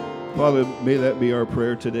Father, may that be our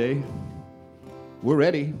prayer today. We're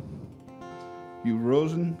ready. You've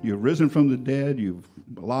risen from the dead, you've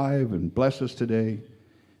alive and blessed us today.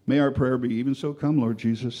 May our prayer be even so. Come, Lord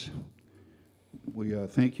Jesus. We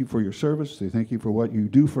thank you for your service. We thank you for what you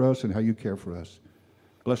do for us and how you care for us.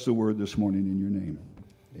 Bless the word this morning in your name.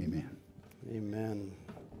 Amen. Amen.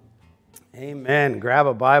 Amen. Grab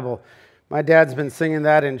a Bible. My dad's been singing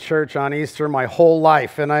that in church on Easter my whole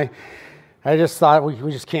life, and I just thought we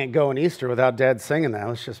just can't go on Easter without Dad singing that.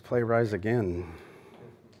 Let's just play Rise Again.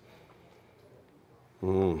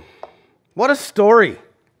 What a story.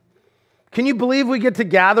 Can you believe we get to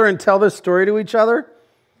gather and tell this story to each other?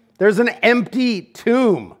 There's an empty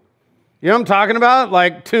tomb. You know what I'm talking about?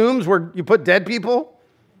 Like tombs where you put dead people?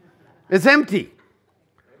 It's empty.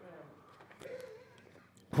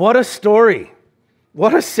 What a story.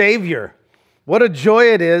 What a Savior. What a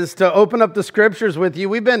joy it is to open up the scriptures with you.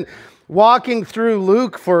 We've been walking through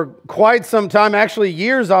Luke for quite some time, actually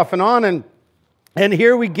years off and on, and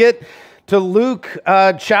here we get to Luke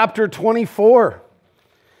chapter 24.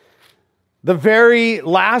 The very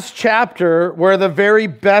last chapter where the very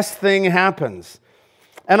best thing happens.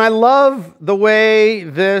 And I love the way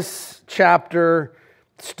this chapter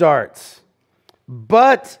starts.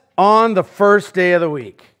 But on the first day of the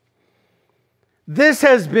week. This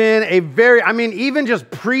has been even just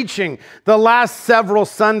preaching the last several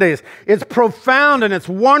Sundays, it's profound and it's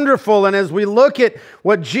wonderful. And as we look at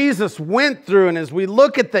what Jesus went through and as we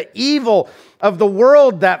look at the evil of the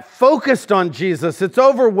world that focused on Jesus, it's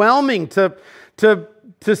overwhelming to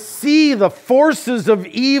see the forces of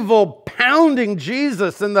evil pounding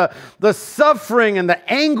Jesus and the suffering and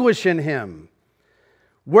the anguish in him.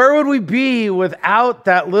 Where would we be without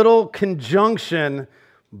that little conjunction,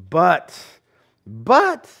 but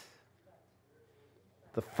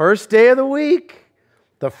the first day of the week,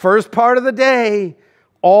 the first part of the day,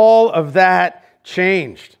 all of that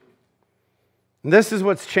changed. And this is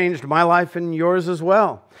what's changed my life and yours as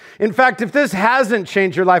well. In fact, if this hasn't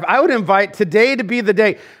changed your life, I would invite today to be the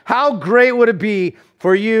day. How great would it be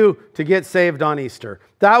for you to get saved on Easter?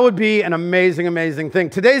 That would be an amazing, amazing thing.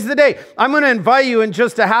 Today's the day. I'm going to invite you in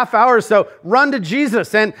just a half hour or so, run to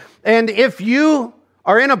Jesus. And if you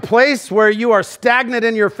are in a place where you are stagnant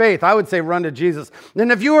in your faith, I would say run to Jesus.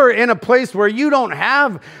 And if you are in a place where you don't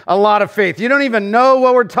have a lot of faith, you don't even know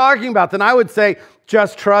what we're talking about, then I would say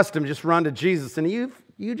just trust him, just run to Jesus. And you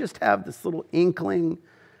just have this little inkling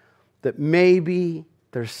that maybe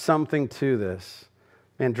there's something to this.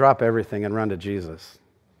 Man, drop everything and run to Jesus.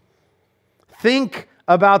 Think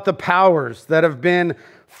about the powers that have been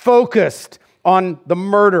focused on the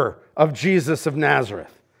murder of Jesus of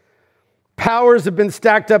Nazareth. Powers have been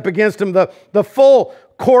stacked up against him. The full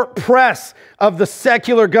court press of the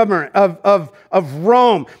secular government of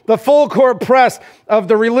Rome, the full court press of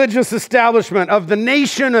the religious establishment, of the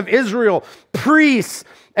nation of Israel, priests,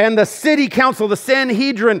 and the city council, the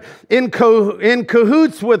Sanhedrin, in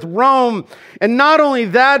cahoots with Rome. And not only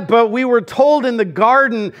that, but we were told in the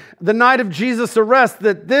garden the night of Jesus' arrest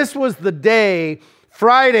that this was the day,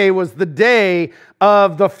 Friday was the day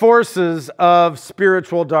of the forces of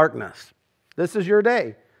spiritual darkness. This is your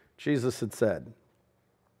day, Jesus had said.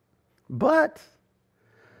 But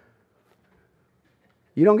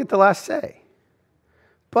you don't get the last say.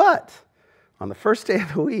 But on the first day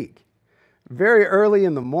of the week, very early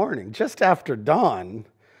in the morning, just after dawn,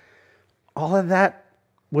 all of that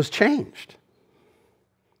was changed.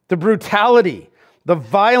 The brutality, the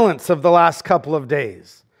violence of the last couple of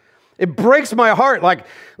days. It breaks my heart. Like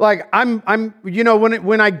I'm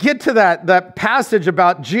when I get to that passage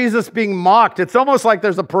about Jesus being mocked, it's almost like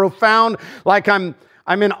there's a profound, like I'm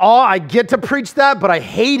in awe. I get to preach that, but I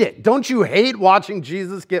hate it. Don't you hate watching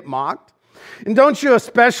Jesus get mocked? And don't you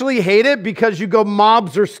especially hate it because you go,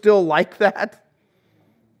 mobs are still like that?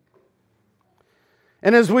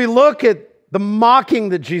 And as we look at the mocking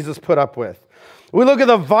that Jesus put up with, we look at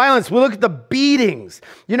the violence, we look at the beatings.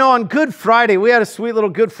 You know, on Good Friday, we had a sweet little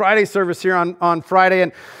Good Friday service here on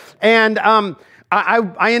Friday, and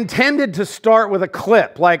I intended to start with a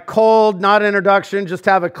clip, like cold, not an introduction, just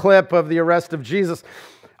have a clip of the arrest of Jesus.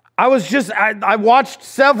 I watched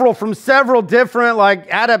from several different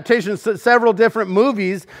adaptations, several different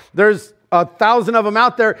movies. There's 1,000 of them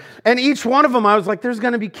out there, and each one of them I was like, there's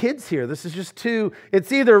going to be kids here. This is just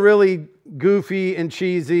it's either really goofy and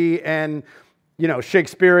cheesy and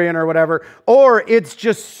Shakespearean or whatever, or it's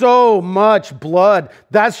just so much blood.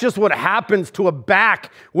 That's just what happens to a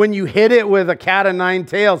back when you hit it with a cat of nine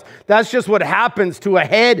tails. That's just what happens to a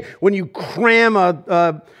head when you cram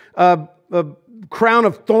a crown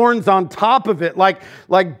of thorns on top of it, like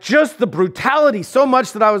just the brutality so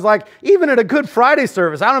much that I was like, even at a Good Friday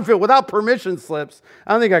service, I don't feel, without permission slips,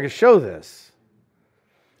 I don't think I could show this.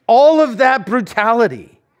 All of that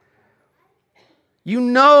brutality. You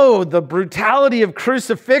know the brutality of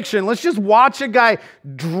crucifixion. Let's just watch a guy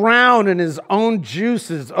drown in his own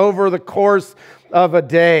juices over the course of a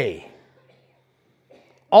day.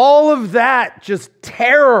 All of that, just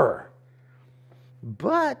terror.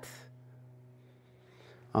 But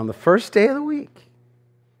on the first day of the week,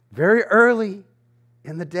 very early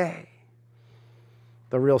in the day,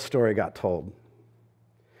 the real story got told.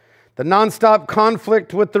 The nonstop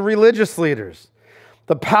conflict with the religious leaders,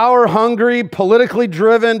 the power-hungry, politically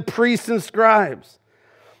driven priests and scribes,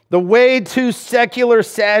 the way too secular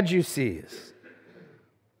Sadducees.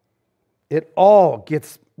 It all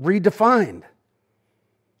gets redefined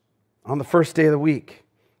on the first day of the week,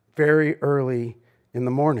 very early in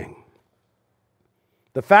the morning.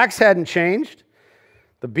 The facts hadn't changed.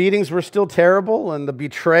 The beatings were still terrible, and the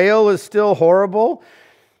betrayal is still horrible.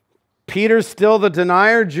 Peter's still the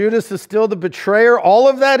denier. Judas is still the betrayer. All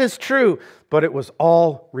of that is true, but it was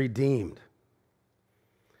all redeemed.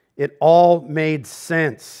 It all made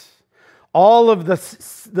sense. All of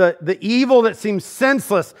the evil that seemed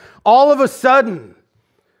senseless, all of a sudden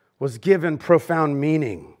was given profound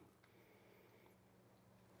meaning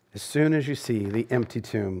as soon as you see the empty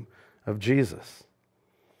tomb of Jesus.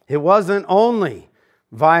 It wasn't only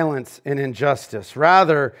violence and injustice.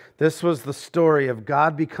 Rather, this was the story of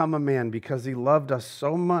God become a man because he loved us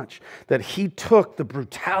so much that he took the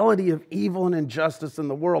brutality of evil and injustice in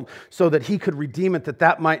the world so that he could redeem it,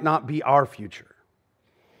 that might not be our future.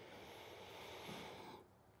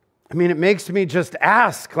 I mean, it makes me just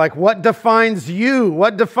ask, like, what defines you?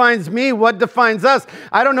 What defines me? What defines us?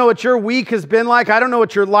 I don't know what your week has been like. I don't know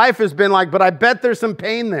what your life has been like, but I bet there's some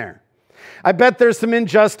pain there. I bet there's some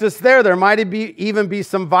injustice there. There might even be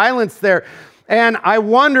some violence there. And I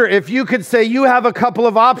wonder if you could say you have a couple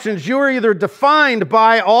of options. You are either defined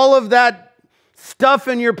by all of that stuff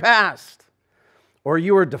in your past, or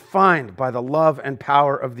you are defined by the love and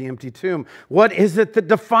power of the empty tomb. What is it that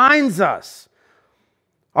defines us?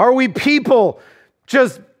 Are we people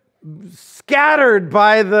just scattered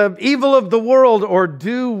by the evil of the world, or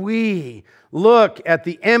do we look at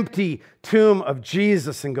the empty tomb of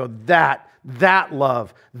Jesus and go, that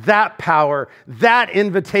love, that power, that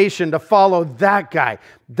invitation to follow that guy,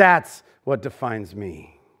 that's what defines me.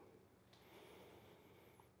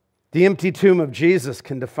 The empty tomb of Jesus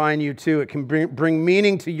can define you too. It can bring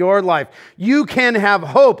meaning to your life. You can have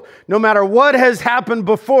hope no matter what has happened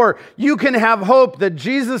before. You can have hope that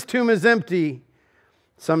Jesus' tomb is empty.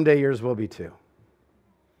 Someday yours will be too.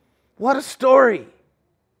 What a story.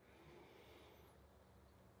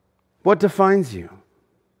 What defines you?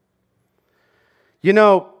 You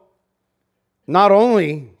know, not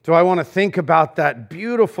only do I want to think about that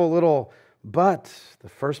beautiful little but, the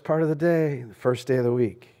first part of the day, the first day of the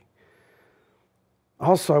week.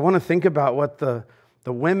 Also, I want to think about what the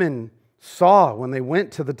women saw when they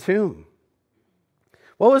went to the tomb.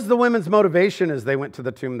 What was the women's motivation as they went to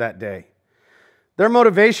the tomb that day? Their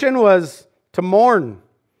motivation was to mourn.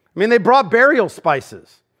 I mean, they brought burial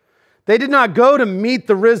spices. They did not go to meet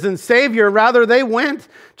the risen Savior. Rather, they went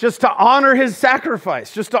just to honor his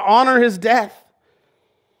sacrifice, just to honor his death.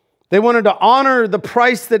 They wanted to honor the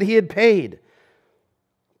price that he had paid.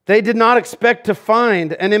 They did not expect to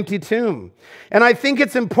find an empty tomb. And I think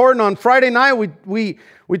it's important. On Friday night, we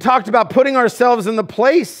talked about putting ourselves in the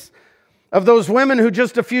place of those women who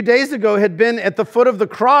just a few days ago had been at the foot of the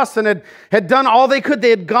cross and had done all they could. They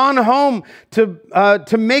had gone home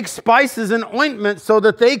to make spices and ointment so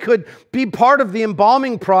that they could be part of the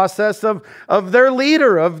embalming process of their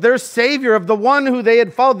leader, of their Savior, of the one who they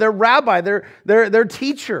had followed, their rabbi, their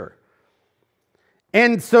teacher.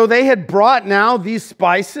 And so they had brought now these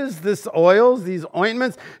spices, these oils, these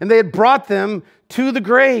ointments, and they had brought them to the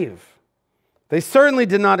grave. They certainly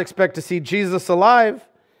did not expect to see Jesus alive.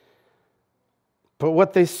 But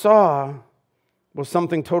what they saw was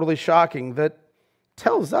something totally shocking that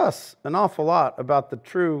tells us an awful lot about the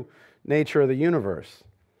true nature of the universe.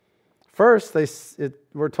 First,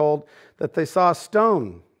 we're told that they saw a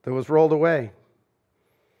stone that was rolled away.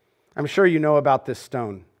 I'm sure you know about this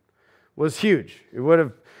stone. It was huge. It would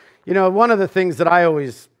have, one of the things that I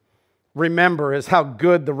always remember is how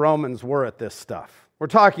good the Romans were at this stuff. We're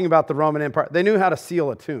talking about the Roman Empire. They knew how to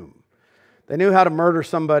seal a tomb. They knew how to murder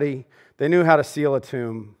somebody. They knew how to seal a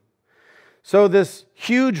tomb. So this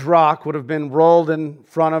huge rock would have been rolled in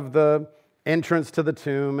front of the entrance to the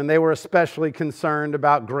tomb, and they were especially concerned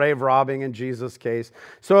about grave robbing in Jesus' case.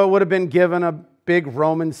 So it would have been given big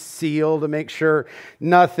Roman seal to make sure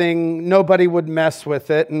nobody would mess with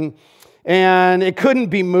it. And it couldn't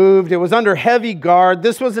be moved. It was under heavy guard.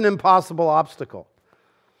 This was an impossible obstacle.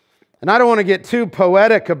 And I don't want to get too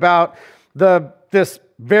poetic about this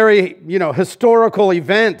very, historical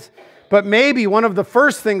event, but maybe one of the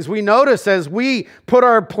first things we notice as we put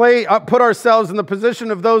ourselves in the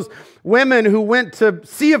position of those women who went to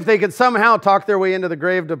see if they could somehow talk their way into the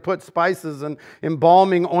grave to put spices and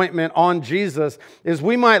embalming ointment on Jesus is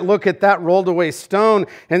we might look at that rolled away stone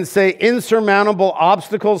and say insurmountable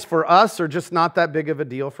obstacles for us are just not that big of a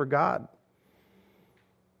deal for God.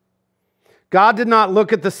 God did not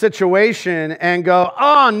look at the situation and go,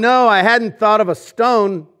 oh no, I hadn't thought of a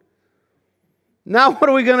stone. Now what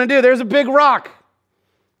are we going to do? There's a big rock.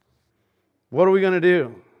 What are we going to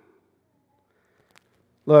do?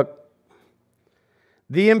 Look,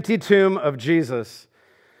 the empty tomb of Jesus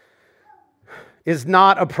is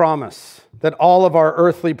not a promise that all of our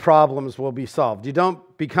earthly problems will be solved. You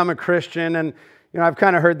don't become a Christian, and I've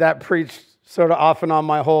kind of heard that preached sort of off and on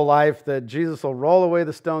my whole life, that Jesus will roll away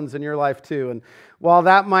the stones in your life too. And while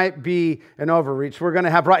that might be an overreach, we're going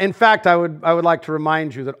to have... In fact, I would like to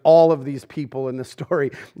remind you that all of these people in this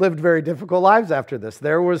story lived very difficult lives after this.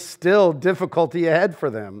 There was still difficulty ahead for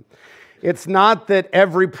them. It's not that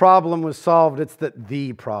every problem was solved, it's that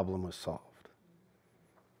the problem was solved.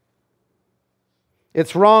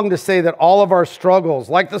 It's wrong to say that all of our struggles,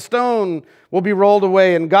 like the stone, will be rolled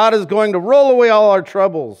away and God is going to roll away all our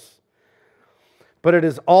troubles. But it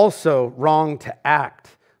is also wrong to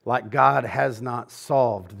act like God has not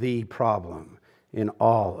solved the problem in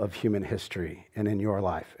all of human history and in your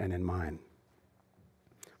life and in mine.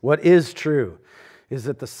 What is true is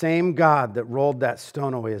that the same God that rolled that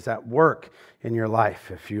stone away is at work in your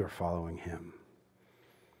life if you are following Him.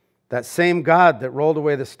 That same God that rolled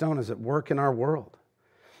away the stone is at work in our world.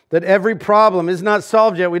 That every problem is not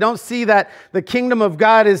solved yet. We don't see that the kingdom of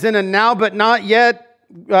God is in a now but not yet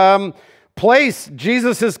place.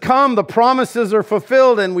 Jesus has come, the promises are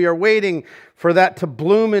fulfilled, and we are waiting for that to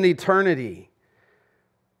bloom in eternity.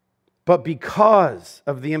 But because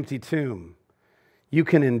of the empty tomb, you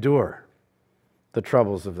can endure the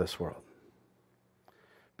troubles of this world.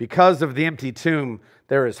 Because of the empty tomb,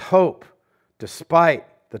 there is hope despite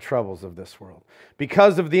the troubles of this world.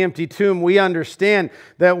 Because of the empty tomb, we understand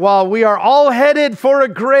that while we are all headed for a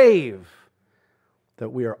grave, that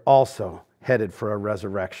we are also headed for a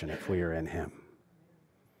resurrection if we are in Him.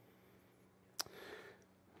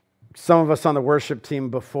 Some of us on the worship team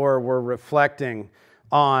before were reflecting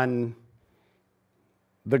on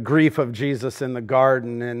the grief of Jesus in the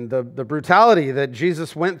garden and the brutality that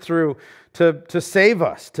Jesus went through to save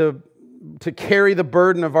us, to carry the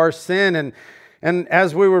burden of our sin. And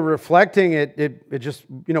as we were reflecting, it just,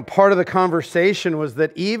 part of the conversation was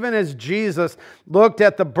that even as Jesus looked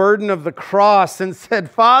at the burden of the cross and said,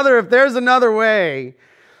 Father, if there's another way,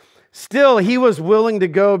 still He was willing to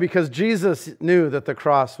go because Jesus knew that the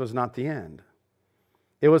cross was not the end.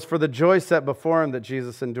 It was for the joy set before Him that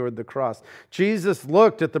Jesus endured the cross. Jesus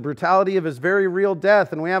looked at the brutality of His very real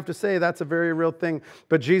death, and we have to say that's a very real thing,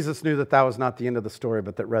 but Jesus knew that that was not the end of the story,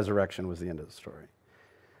 but that resurrection was the end of the story.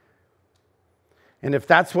 And if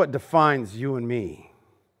that's what defines you and me,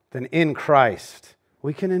 then in Christ,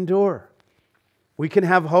 we can endure. We can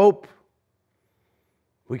have hope.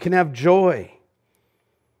 We can have joy.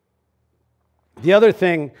 The other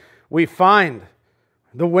thing we find,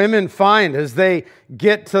 the women find as they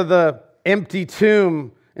get to the empty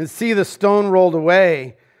tomb and see the stone rolled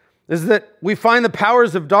away, is that we find the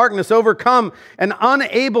powers of darkness overcome and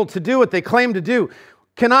unable to do what they claim to do.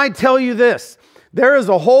 Can I tell you this? There is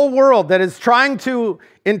a whole world that is trying to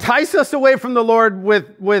entice us away from the Lord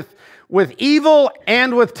with evil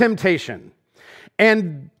and with temptation.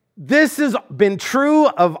 And this has been true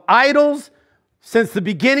of idols since the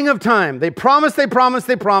beginning of time. They promise, they promise,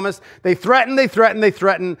 they promise. They threaten, they threaten, they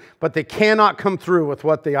threaten, but they cannot come through with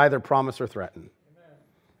what they either promise or threaten. Amen.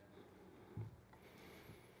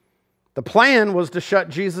 The plan was to shut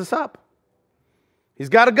Jesus up. He's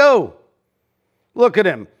got to go. Look at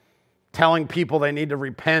Him, telling people they need to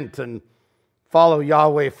repent and follow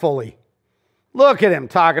Yahweh fully. Look at Him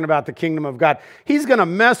talking about the kingdom of God. He's going to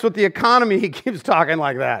mess with the economy. He keeps talking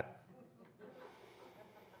like that.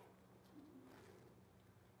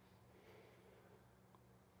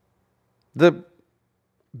 The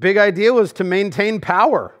big idea was to maintain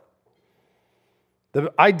power.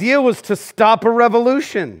 The idea was to stop a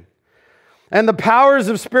revolution. And the powers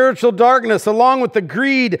of spiritual darkness, along with the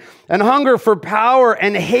greed and hunger for power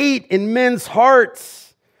and hate in men's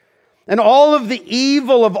hearts, And all of the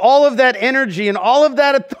evil of all of that energy and all of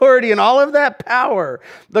that authority and all of that power,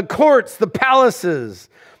 the courts, the palaces,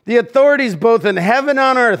 the authorities both in heaven and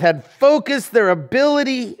on earth had focused their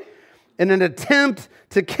ability in an attempt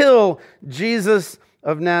to kill Jesus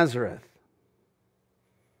of Nazareth.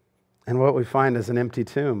 And what we find is an empty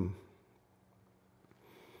tomb.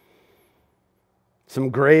 Some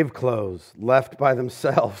grave clothes left by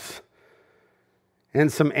themselves,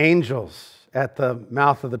 and some angels at the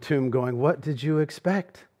mouth of the tomb going, "What did you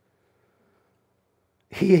expect?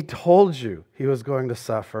 He told you he was going to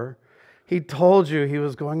suffer. He told you he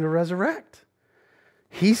was going to resurrect.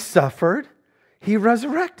 He suffered. He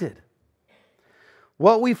resurrected."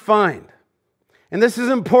 What we find, and this is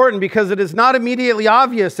important because it is not immediately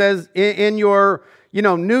obvious as in your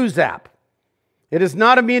news app. It is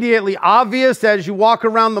not immediately obvious as you walk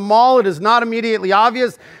around the mall. It is not immediately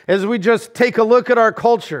obvious as we just take a look at our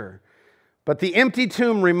culture. But the empty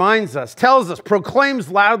tomb reminds us, tells us, proclaims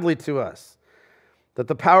loudly to us that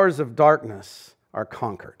the powers of darkness are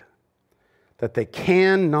conquered, that they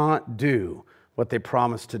cannot do what they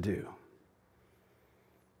promised to do.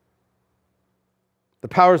 The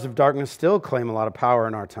powers of darkness still claim a lot of power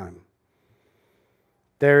in our time.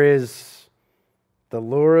 There is the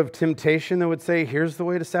lure of temptation that would say, here's the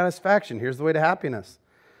way to satisfaction, here's the way to happiness.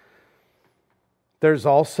 There's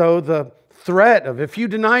also the threat of if you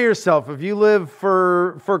deny yourself, if you live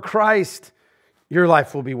for Christ, your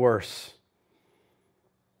life will be worse.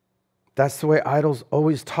 That's the way idols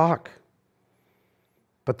always talk.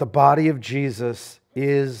 But the body of Jesus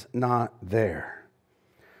is not there.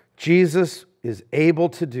 Jesus is able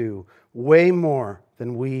to do way more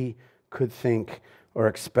than we could think or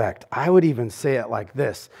expect. I would even say it like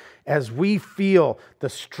this. As we feel the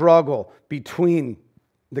struggle between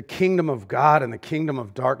the kingdom of God and the kingdom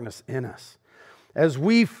of darkness in us, as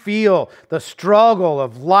we feel the struggle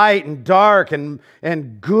of light and dark and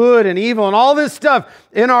good and evil and all this stuff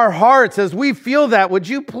in our hearts, as we feel that, would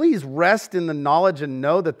you please rest in the knowledge and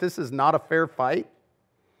know that this is not a fair fight?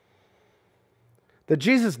 That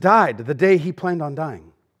Jesus died the day he planned on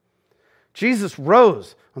dying. Jesus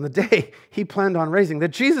rose on the day he planned on raising.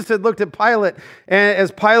 That Jesus had looked at Pilate, and as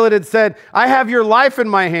Pilate had said, "I have your life in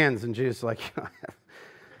my hands." And Jesus was like,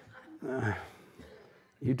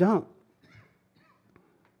 "You don't.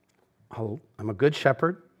 I'm a good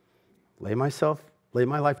shepherd. Lay my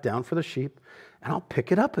life down for the sheep, and I'll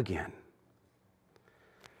pick it up again."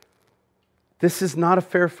 This is not a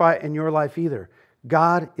fair fight in your life either.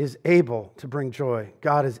 God is able to bring joy.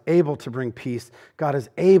 God is able to bring peace. God is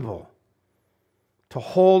able to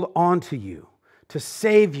hold on to you, to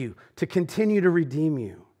save you, to continue to redeem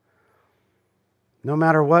you. No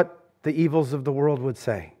matter what the evils of the world would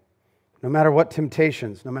say, no matter what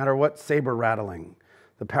temptations, no matter what saber rattling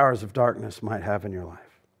the powers of darkness might have in your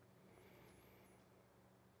life.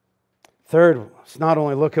 Third, let's not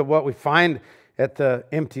only look at what we find at the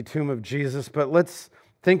empty tomb of Jesus, but let's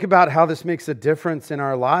think about how this makes a difference in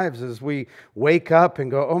our lives as we wake up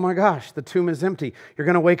and go, "Oh my gosh, the tomb is empty." You're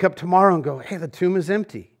going to wake up tomorrow and go, "Hey, the tomb is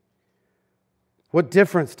empty." What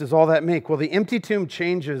difference does all that make? Well, the empty tomb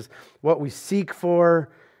changes what we seek for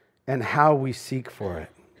and how we seek for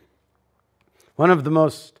it. One of the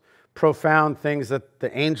most profound things that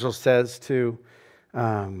the angel says to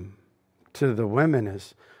the women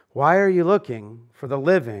is, "Why are you looking for the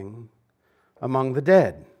living among the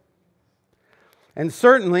dead?" And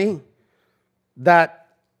certainly, that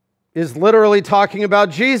is literally talking about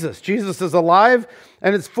Jesus. Jesus is alive,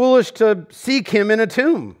 and it's foolish to seek him in a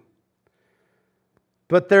tomb.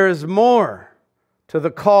 But there is more to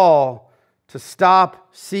the call to stop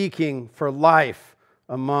seeking for life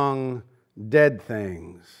among dead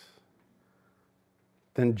things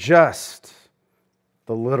than just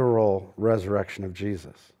the literal resurrection of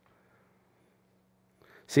Jesus.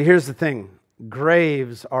 See, here's the thing.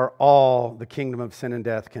 Graves are all the kingdom of sin and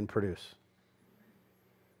death can produce.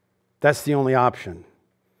 That's the only option.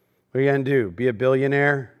 What are you going to do? Be a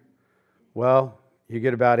billionaire? Well, you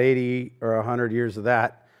get about 80 or 100 years of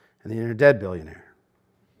that, and then you're a dead billionaire.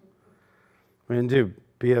 What are you going to do?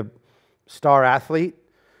 Be a star athlete?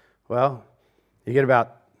 Well, you get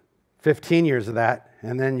about 15 years of that,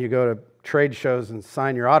 and then you go to trade shows and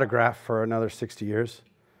sign your autograph for another 60 years.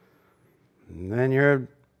 And then you're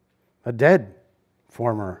a dead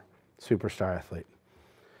former superstar athlete.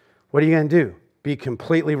 What are you going to do? Be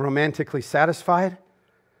completely romantically satisfied?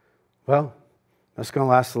 Well, that's going to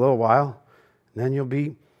last a little while. And then you'll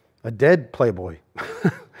be a dead playboy.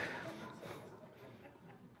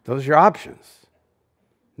 Those are your options.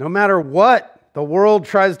 No matter what the world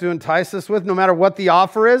tries to entice us with, no matter what the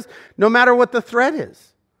offer is, no matter what the threat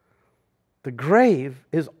is, The grave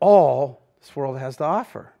is all this world has to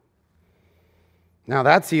offer. Now,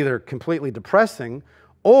 that's either completely depressing,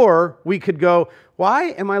 or we could go,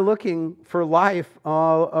 why am I looking for life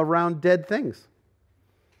around dead things?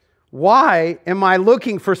 Why am I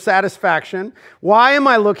looking for satisfaction? Why am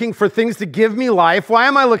I looking for things to give me life? Why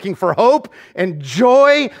am I looking for hope and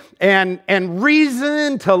joy and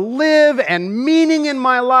reason to live and meaning in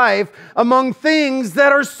my life among things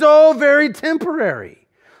that are so very temporary,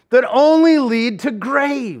 that only lead to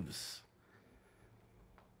graves?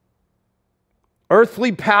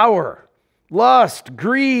 Earthly power, lust,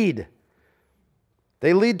 greed,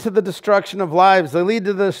 they lead to the destruction of lives. They lead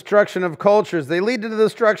to the destruction of cultures. They lead to the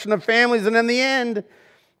destruction of families. And in the end,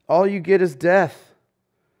 all you get is death.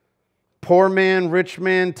 Poor man, rich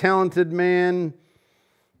man, talented man,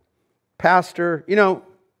 pastor,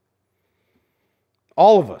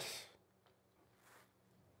 all of us.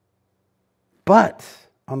 But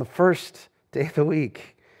on the first day of the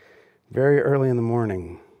week, very early in the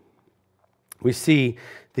morning, we see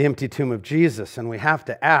the empty tomb of Jesus, and we have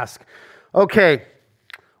to ask, okay,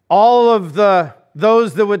 all of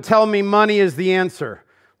those that would tell me money is the answer,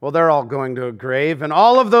 well, they're all going to a grave. And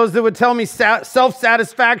all of those that would tell me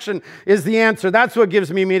self-satisfaction is the answer, that's what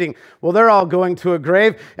gives me meaning, well, they're all going to a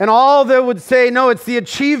grave. And all that would say, no, it's the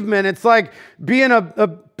achievement. It's like being a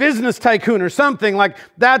business tycoon or something. Like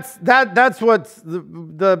that's what's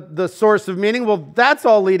the source of meaning. Well, that's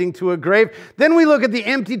all leading to a grave. Then we look at the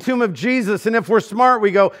empty tomb of Jesus, and if we're smart,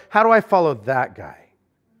 we go, how do I follow that guy?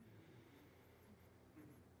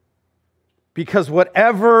 Because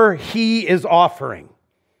whatever he is offering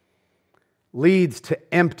leads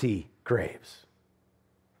to empty graves.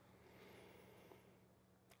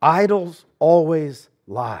 Idols always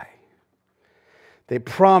lie. They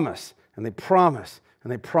promise, and they promise,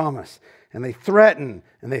 and they promise, and they threaten,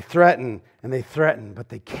 and they threaten, and they threaten, but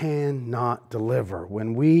they cannot deliver.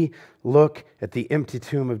 When we look at the empty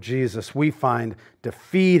tomb of Jesus, we find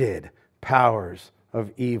defeated powers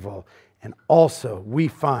of evil, and also we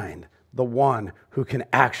find the one who can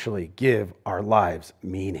actually give our lives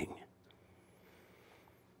meaning.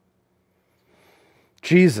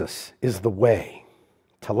 Jesus is the way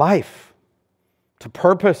to life, to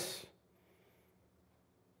purpose.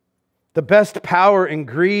 The best power in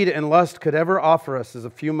greed and lust could ever offer us is a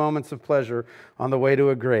few moments of pleasure on the way to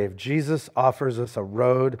a grave. Jesus offers us a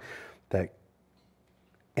road that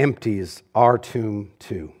empties our tomb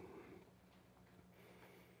too.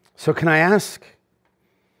 So can I ask,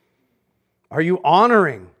 are you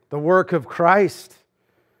honoring the work of Christ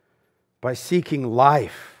by seeking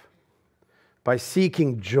life, by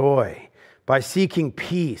seeking joy, by seeking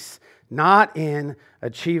peace, not in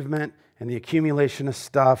achievement and the accumulation of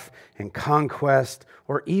stuff and conquest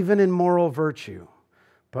or even in moral virtue,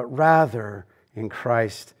 but rather in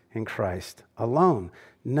Christ alone?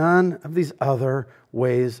 None of these other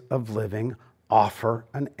ways of living offer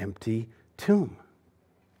an empty tomb.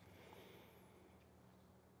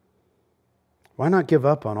 Why not give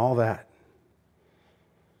up on all that?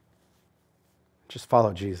 Just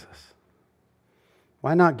follow Jesus.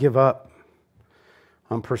 Why not give up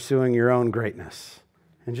on pursuing your own greatness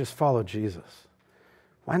and just follow Jesus?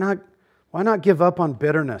 Why not give up on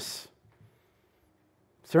bitterness?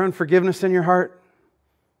 Is there unforgiveness in your heart?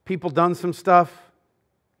 People done some stuff?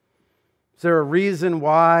 Is there a reason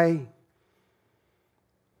why?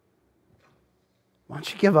 Why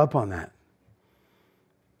don't you give up on that?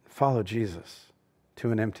 Follow Jesus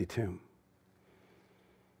to an empty tomb.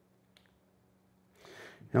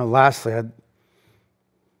 Lastly,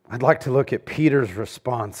 I'd like to look at Peter's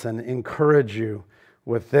response and encourage you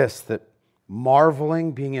with this, that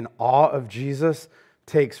marveling, being in awe of Jesus,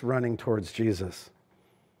 takes running towards Jesus.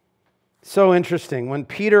 So interesting. When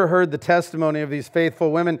Peter heard the testimony of these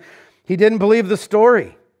faithful women, he didn't believe the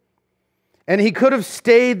story. And he could have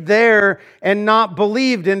stayed there and not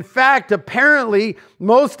believed. In fact, apparently,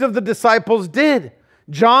 most of the disciples did.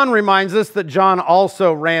 John reminds us that John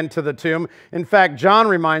also ran to the tomb. In fact, John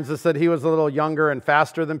reminds us that he was a little younger and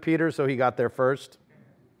faster than Peter, so he got there first.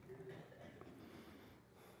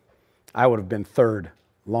 I would have been third.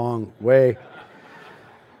 Long way.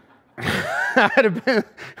 I'd have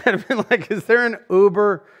been like, is there an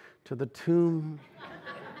Uber to the tomb?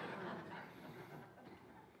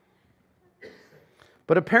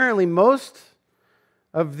 But apparently most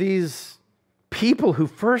of these people who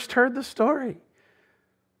first heard the story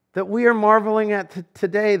that we are marveling at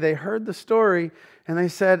today, they heard the story and they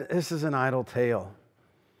said, this is an idle tale.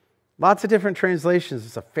 Lots of different translations.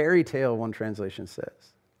 It's a fairy tale, one translation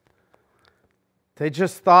says. They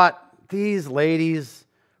just thought these ladies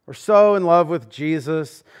or so in love with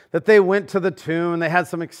Jesus that they went to the tomb and they had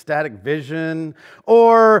some ecstatic vision,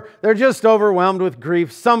 or they're just overwhelmed with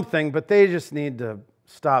grief, something, but they just need to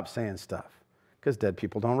stop saying stuff because dead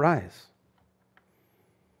people don't rise.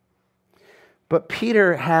 But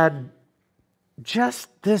Peter had just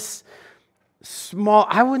this small,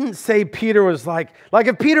 I wouldn't say Peter was like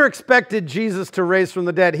if Peter expected Jesus to raise from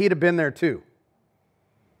the dead, he'd have been there too.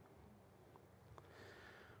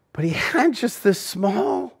 But he had just this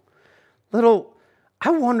small little,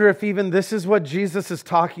 I wonder if even this is what Jesus is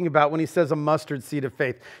talking about when he says a mustard seed of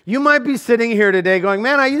faith. You might be sitting here today going,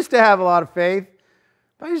 man, I used to have a lot of faith,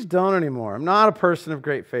 but I just don't anymore. I'm not a person of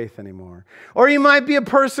great faith anymore. Or you might be a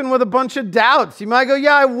person with a bunch of doubts. You might go,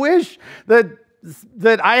 yeah, I wish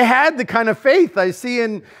that I had the kind of faith I see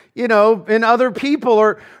in other people.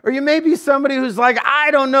 Or you may be somebody who's like,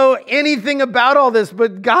 I don't know anything about all this,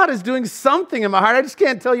 but God is doing something in my heart. I just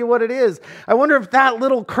can't tell you what it is. I wonder if that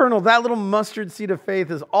little kernel, that little mustard seed of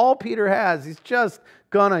faith is all Peter has. He's just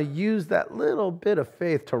going to use that little bit of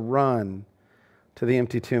faith to run to the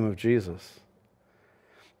empty tomb of Jesus.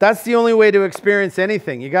 That's the only way to experience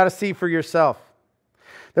anything. You got to see for yourself.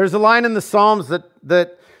 There's a line in the Psalms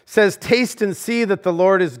that says, taste and see that the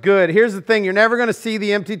Lord is good. Here's the thing, you're never going to see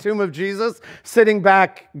the empty tomb of Jesus sitting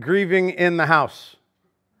back grieving in the house.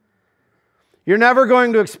 You're never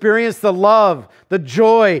going to experience the love, the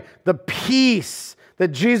joy, the peace that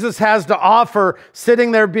Jesus has to offer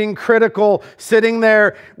sitting there being critical, sitting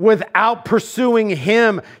there without pursuing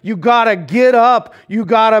Him. You got to get up. You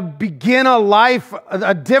got to begin a life,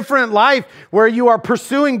 a different life where you are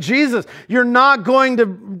pursuing Jesus. You're not going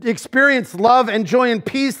to experience love and joy and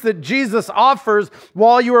peace that Jesus offers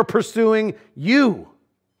while you are pursuing you.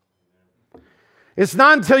 It's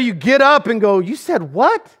not until you get up and go, you said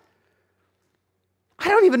what? I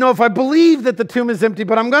don't even know if I believe that the tomb is empty,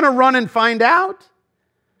 but I'm going to run and find out.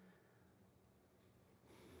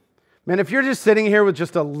 Man, if you're just sitting here with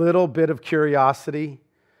just a little bit of curiosity,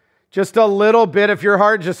 just a little bit, if your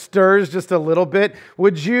heart just stirs just a little bit,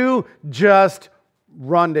 would you just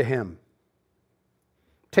run to Him?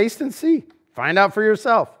 Taste and see. Find out for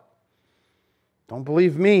yourself. Don't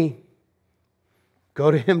believe me. Go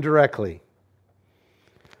to Him directly.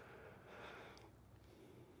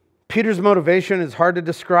 Peter's motivation is hard to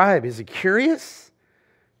describe. Is he curious?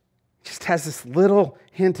 He just has this little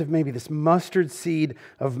hint of maybe, this mustard seed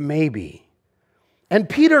of maybe. And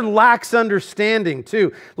Peter lacks understanding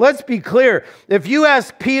too. Let's be clear. If you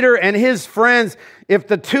ask Peter and his friends if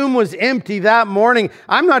the tomb was empty that morning,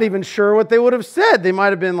 I'm not even sure what they would have said. They might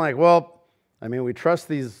have been like, well, I mean, we trust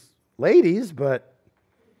these ladies, but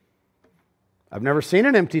I've never seen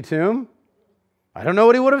an empty tomb. I don't know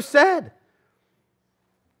what he would have said.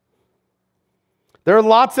 There are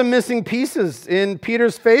lots of missing pieces in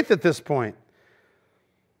Peter's faith at this point.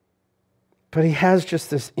 But he has just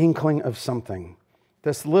this inkling of something,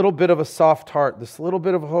 this little bit of a soft heart, this little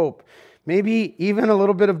bit of hope, maybe even a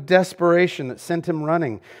little bit of desperation that sent him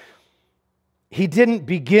running. He didn't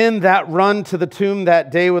begin that run to the tomb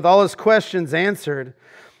that day with all his questions answered.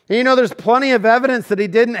 And there's plenty of evidence that he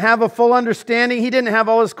didn't have a full understanding. He didn't have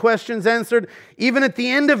all his questions answered, even at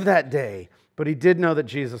the end of that day. But he did know that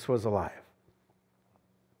Jesus was alive.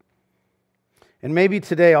 And maybe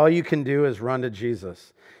today all you can do is run to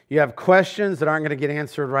Jesus. You have questions that aren't going to get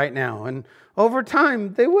answered right now. And over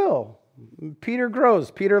time, they will. Peter grows.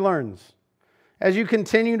 Peter learns. As you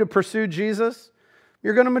continue to pursue Jesus,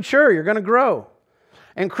 you're going to mature. You're going to grow.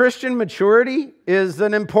 And Christian maturity is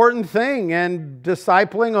an important thing. And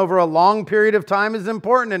discipling over a long period of time is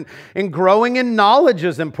important. And growing in knowledge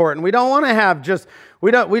is important. We don't want to have just... We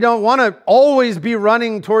don't want to always be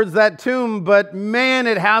running towards that tomb, but man,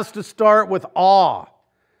 it has to start with awe.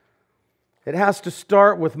 It has to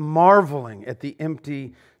start with marveling at the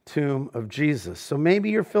empty tomb of Jesus. So maybe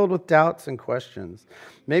you're filled with doubts and questions.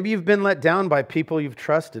 Maybe you've been let down by people you've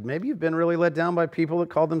trusted. Maybe you've been really let down by people that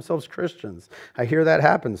call themselves Christians. I hear that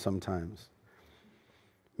happen sometimes.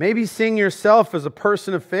 Maybe seeing yourself as a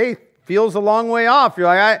person of faith feels a long way off. You're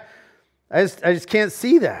like, I just can't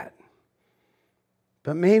see that.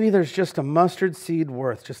 But maybe there's just a mustard seed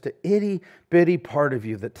worth, just an itty-bitty part of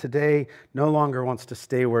you that today no longer wants to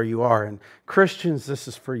stay where you are. And Christians, this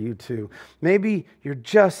is for you too. Maybe you're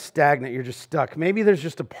just stagnant, you're just stuck. Maybe there's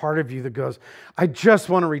just a part of you that goes, I just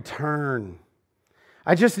want to return.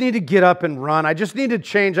 I just need to get up and run. I just need to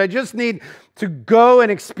change. I just need to go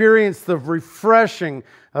and experience the refreshing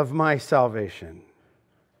of my salvation.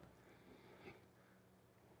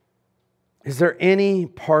 Is there any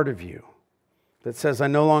part of you that says, I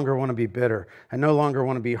no longer want to be bitter. I no longer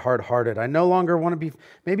want to be hard-hearted. I no longer want to be,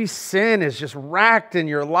 maybe sin is just racked in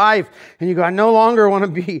your life. And you go, I no longer want to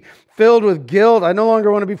be filled with guilt. I no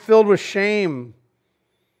longer want to be filled with shame.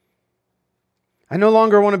 I no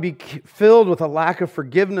longer want to be filled with a lack of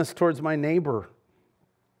forgiveness towards my neighbor.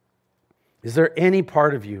 Is there any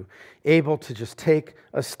part of you able to just take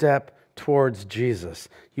a step towards Jesus?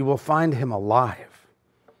 You will find him alive.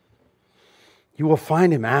 You will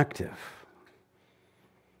find him active.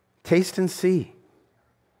 Taste and see.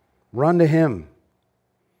 Run to him.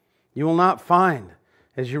 You will not find,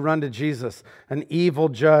 as you run to Jesus, an evil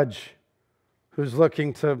judge who's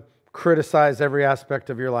looking to criticize every aspect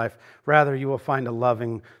of your life. Rather, you will find a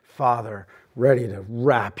loving Father ready to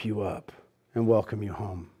wrap you up and welcome you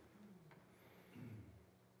home.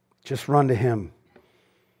 Just run to him.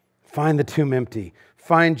 Find the tomb empty.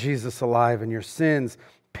 Find Jesus alive and your sins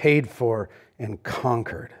paid for and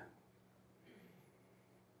conquered.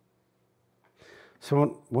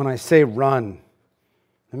 So when I say run,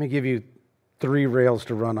 let me give you 3 rails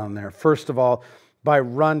to run on there. First of all, by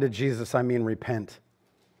run to Jesus, I mean repent.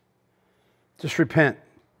 Just repent.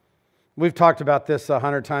 We've talked about this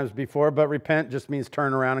 100 times before, but repent just means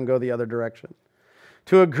turn around and go the other direction.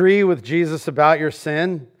 To agree with Jesus about your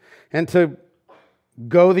sin and to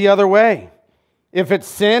go the other way. If it's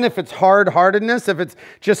sin, if it's hard-heartedness, if it's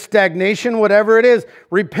just stagnation, whatever it is,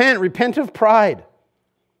 repent. Repent of pride.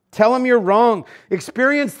 Tell him you're wrong.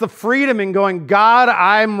 Experience the freedom in going, God,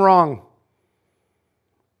 I'm wrong.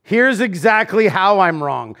 Here's exactly how I'm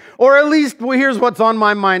wrong. Or at least here's what's on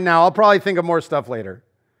my mind now. I'll probably think of more stuff later.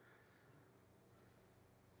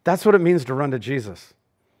 That's what it means to run to Jesus.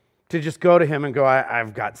 To just go to him and go,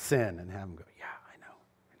 I've got sin. And have him go, yeah, I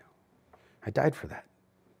know. I died for that.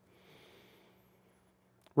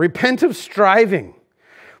 Repent of striving.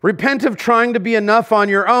 Repent of trying to be enough on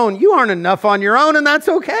your own. You aren't enough on your own, and that's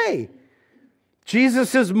okay.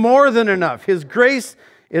 Jesus is more than enough. His grace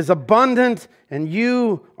is abundant, and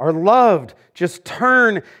you are loved. Just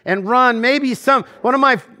turn and run. Maybe one of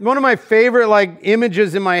my favorite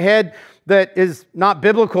images in my head that is not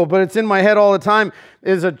biblical, but it's in my head all the time,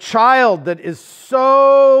 is a child that is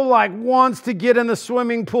so wants to get in the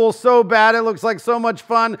swimming pool so bad. It looks like so much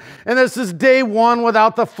fun. And this is day 1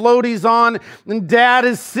 without the floaties on. And dad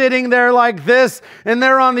is sitting there like this. And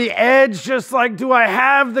they're on the edge just like, do I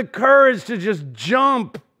have the courage to just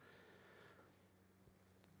jump?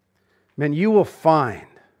 Man, you will find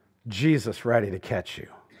Jesus ready to catch you.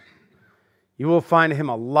 You will find him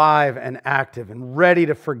alive and active and ready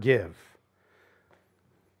to forgive.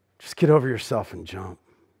 Just get over yourself and jump.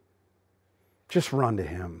 Just run to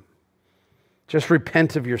him. Just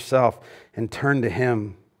repent of yourself and turn to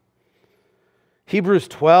him. Hebrews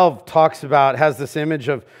 12 has this image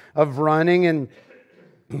of running, and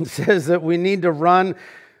it says that we need to run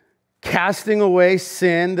casting away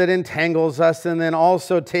sin that entangles us, and then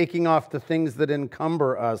also taking off the things that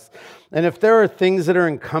encumber us. And if there are things that are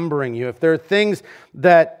encumbering you, if there are things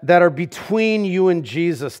that are between you and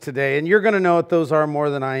Jesus today, and you're going to know what those are more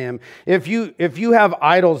than I am. If you have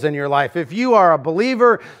idols in your life, if you are a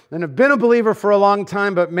believer and have been a believer for a long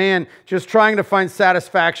time, but man, just trying to find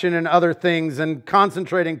satisfaction in other things and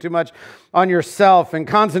concentrating too much on yourself and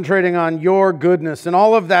concentrating on your goodness and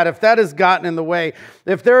all of that, if that has gotten in the way,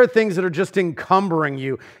 if there are things that are just encumbering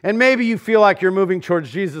you, and maybe you feel like you're moving towards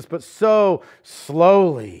Jesus, but so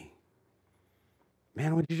slowly,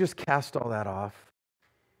 man, would you just cast all that off?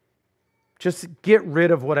 Just get rid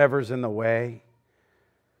of whatever's in the way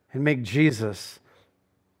and make Jesus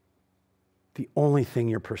the only thing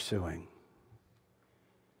you're pursuing.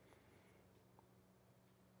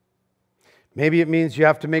 Maybe it means you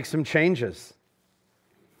have to make some changes.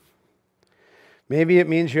 Maybe it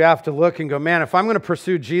means you have to look and go, man, if I'm going to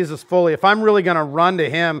pursue Jesus fully, if I'm really going to run to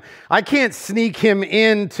him, I can't sneak him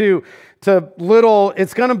into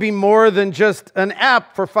it's going to be more than just an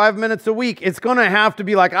app for 5 minutes a week. It's going to have to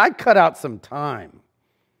be I cut out some time.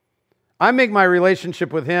 I make my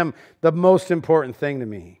relationship with him the most important thing to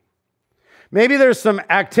me. Maybe there's some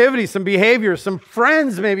activity, some behavior, some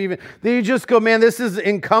friends maybe even, that you just go, man, this is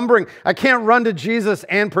encumbering. I can't run to Jesus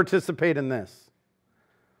and participate in this.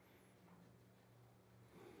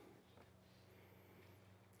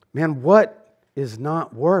 Man, what is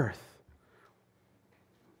not worth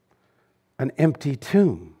an empty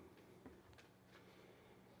tomb?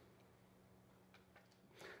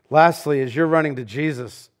 Lastly, as you're running to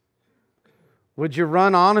Jesus, would you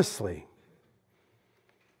run honestly?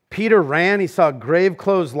 Peter ran, he saw grave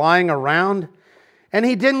clothes lying around, and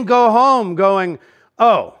he didn't go home going,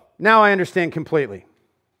 oh, now I understand completely.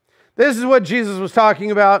 This is what Jesus was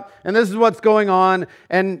talking about, and this is what's going on,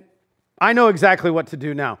 and I know exactly what to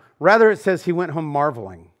do now. Rather, it says he went home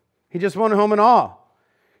marveling. He just went home in awe.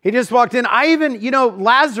 He just walked in.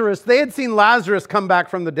 Lazarus, they had seen Lazarus come back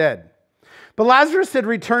from the dead. But Lazarus had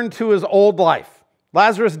returned to his old life.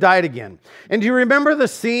 Lazarus died again. And do you remember the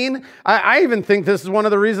scene? I even think this is one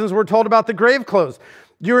of the reasons we're told about the grave clothes.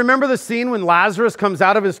 Do you remember the scene when Lazarus comes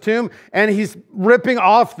out of his tomb and he's ripping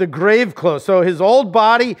off the grave clothes? So his old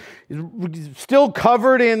body is still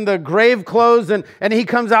covered in the grave clothes, and he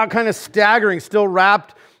comes out kind of staggering, still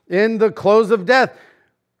wrapped in the clothes of death.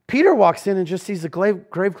 Peter walks in and just sees the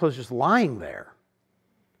grave clothes just lying there.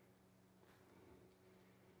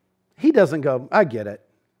 He doesn't go, I get it.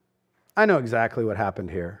 I know exactly what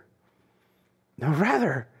happened here. No,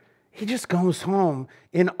 rather, he just goes home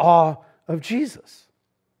in awe of Jesus.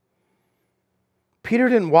 Peter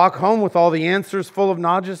didn't walk home with all the answers full of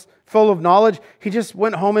knowledge. He just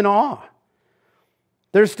went home in awe.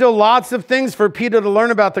 There's still lots of things for Peter to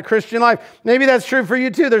learn about the Christian life. Maybe that's true for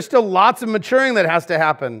you too. There's still lots of maturing that has to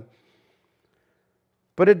happen.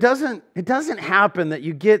 But it doesn't happen that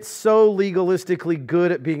you get so legalistically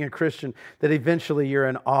good at being a Christian that eventually you're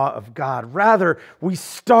in awe of God. Rather, we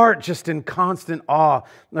start just in constant awe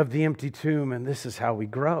of the empty tomb, and this is how we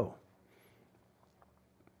grow.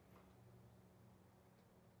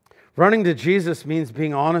 Running to Jesus means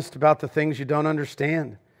being honest about the things you don't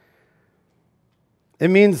understand. It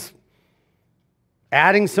means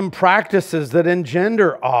adding some practices that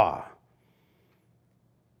engender awe.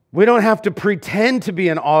 We don't have to pretend to be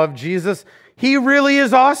in awe of Jesus. He really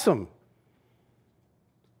is awesome.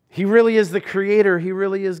 He really is the Creator. He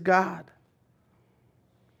really is God.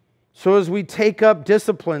 So as we take up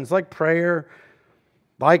disciplines like prayer,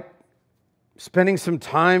 like spending some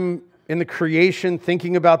time in the creation,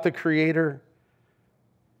 thinking about the Creator,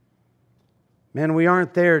 man, we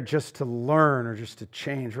aren't there just to learn or just to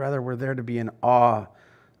change. Rather, we're there to be in awe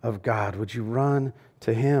of God. Would you run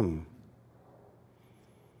to Him?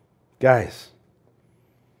 Guys,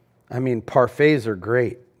 parfaits are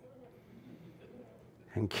great.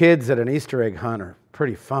 And kids at an Easter egg hunt are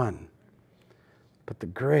pretty fun. But the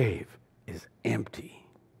grave is empty.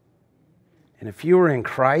 And if you are in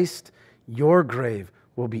Christ, your grave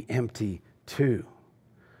will be empty too.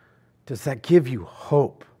 Does that give you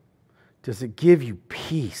hope? Does it give you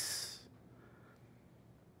peace?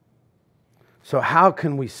 So how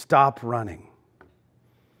can we stop running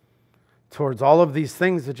towards all of these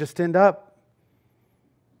things that just end up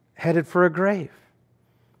headed for a grave?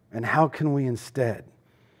 And how can we instead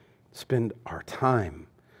spend our time,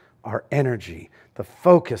 our energy, the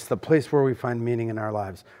focus, the place where we find meaning in our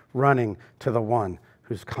lives, running to the one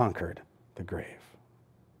who's conquered the grave?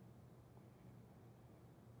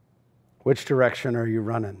 Which direction are you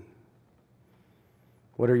running?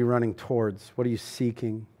 What are you running towards? What are you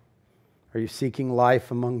seeking? Are you seeking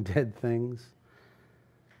life among dead things?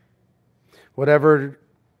 Whatever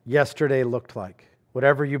yesterday looked like,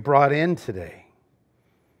 whatever you brought in today,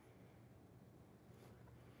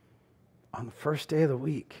 on the first day of the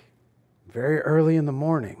week, very early in the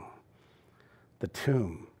morning, the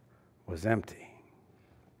tomb was empty.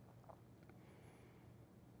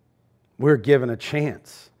 We're given a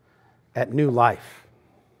chance at new life.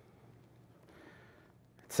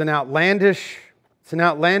 It's an outlandish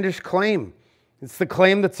claim. It's the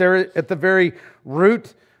claim that's at the very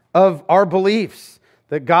root of our beliefs,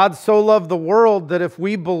 that God so loved the world that if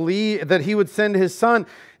we believe that He would send His Son,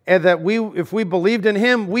 and that if we believed in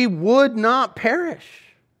Him, we would not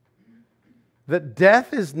perish. That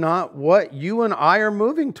death is not what you and I are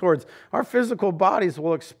moving towards. Our physical bodies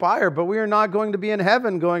will expire, but we are not going to be in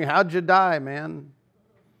heaven going, how'd you die, man?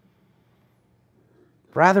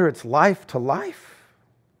 Rather, it's life to life.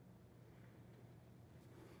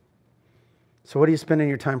 So what are you spending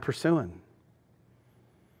your time pursuing?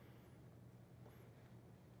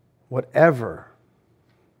 Whatever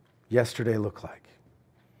yesterday looked like,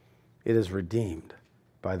 it is redeemed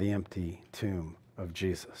by the empty tomb of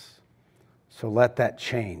Jesus. So let that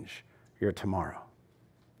change your tomorrow.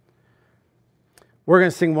 We're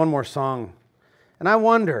going to sing one more song. And I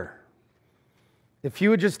wonder if you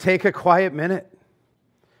would just take a quiet minute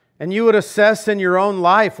and you would assess in your own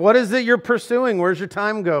life, what is it you're pursuing? Where's your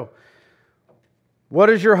time go? What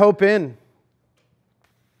is your hope in?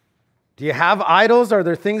 Do you have idols? Are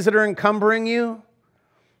there things that are encumbering you?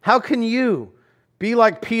 How can you be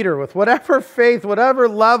like Peter with whatever faith, whatever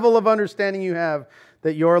level of understanding you have,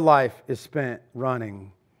 that your life is spent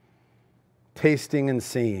running, tasting and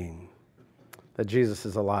seeing that Jesus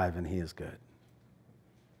is alive and He is good?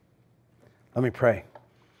 Let me pray.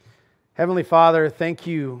 Heavenly Father, thank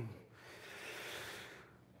you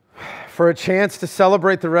for a chance to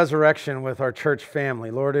celebrate the resurrection with our church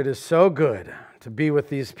family. Lord, it is so good to be with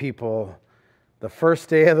these people the first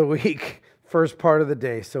day of the week, first part of the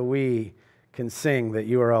day, so we can sing that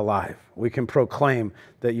you are alive. We can proclaim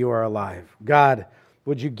that you are alive. God,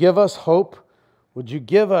 would you give us hope? Would you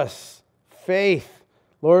give us faith?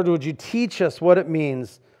 Lord, would you teach us what it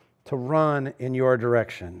means to run in your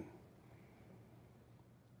direction?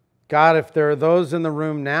 God, if there are those in the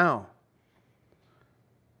room now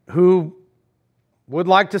who would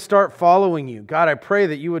like to start following you, God, I pray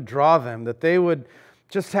that you would draw them, that they would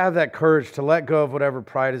just have that courage to let go of whatever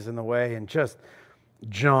pride is in the way and just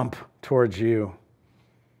jump towards you,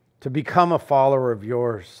 to become a follower of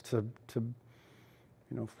yours, to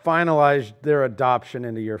finalize their adoption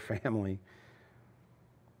into your family.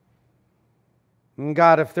 And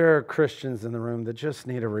God, if there are Christians in the room that just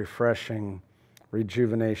need a refreshing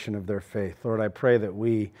rejuvenation of their faith, Lord, I pray that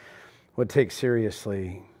we would take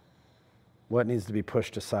seriously what needs to be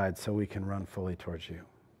pushed aside so we can run fully towards you.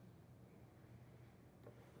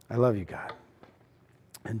 I love you, God.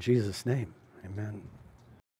 In Jesus' name, amen.